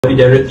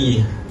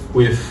solidarity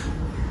with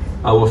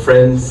our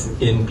friends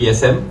in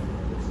PSM.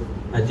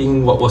 I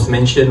think what was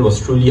mentioned was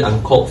truly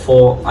uncalled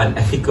for,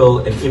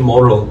 unethical and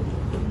immoral,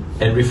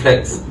 and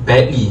reflects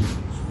badly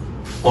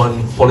on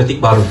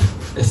politik baru,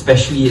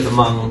 especially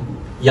among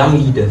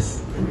young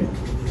leaders.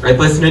 I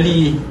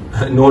personally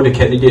know the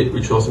candidate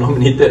which was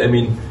nominated. I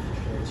mean,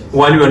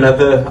 one way or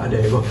another,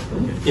 there you go.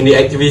 In the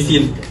activist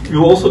scene, we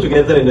were also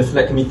together in the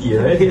select committee,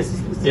 right?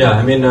 Yeah,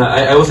 I mean,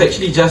 I was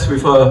actually just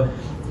with her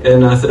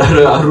and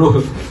Saudara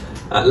Arul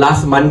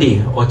last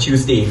Monday or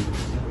Tuesday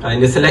in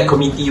the select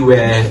committee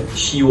where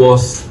she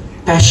was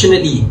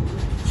passionately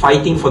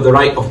fighting for the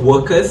right of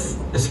workers,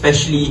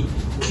 especially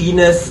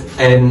cleaners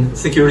and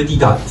security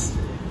guards.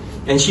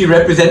 And she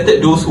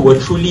represented those who were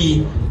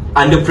truly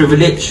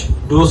underprivileged,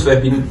 those who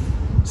have been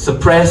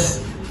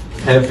suppressed,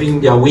 having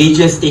their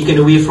wages taken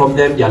away from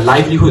them, their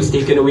livelihoods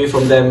taken away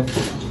from them.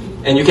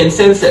 And you can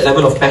sense that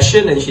level of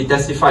passion, and she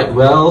testified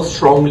well,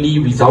 strongly,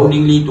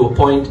 resoundingly, to a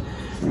point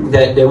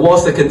that there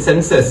was a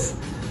consensus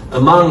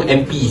among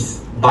MPs,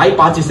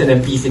 bipartisan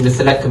MPs in the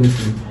select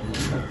committee.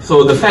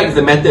 So the fact of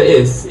the matter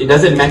is, it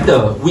doesn't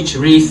matter which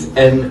race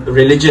and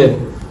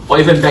religion or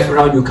even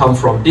background you come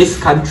from. This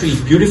country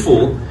is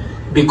beautiful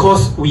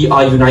because we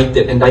are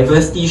united, and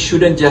diversity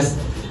shouldn't just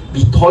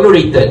be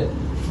tolerated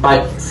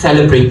but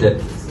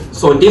celebrated.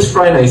 So on this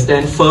front, I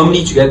stand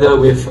firmly together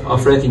with our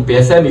friends in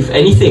PSM. If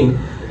anything,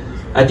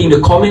 I think the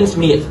comments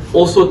made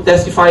also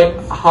testify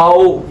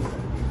how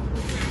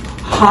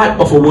hard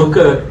of a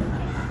worker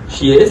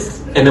she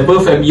is, and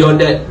above and beyond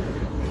that,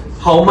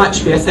 how much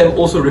PSM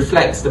also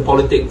reflects the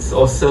politics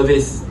of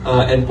service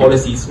and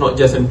policies, not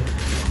just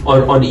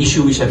on the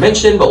issue which I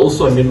mentioned, but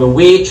also on minimum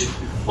wage,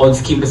 on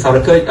scheme insurance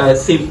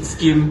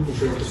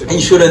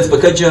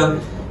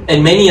pekerja,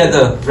 and many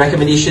other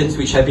recommendations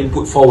which have been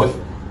put forward.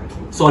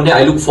 So on that,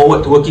 I look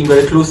forward to working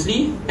very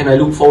closely, and I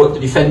look forward to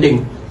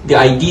defending the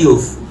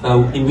ideals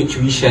in which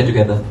we share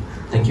together.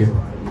 Thank you.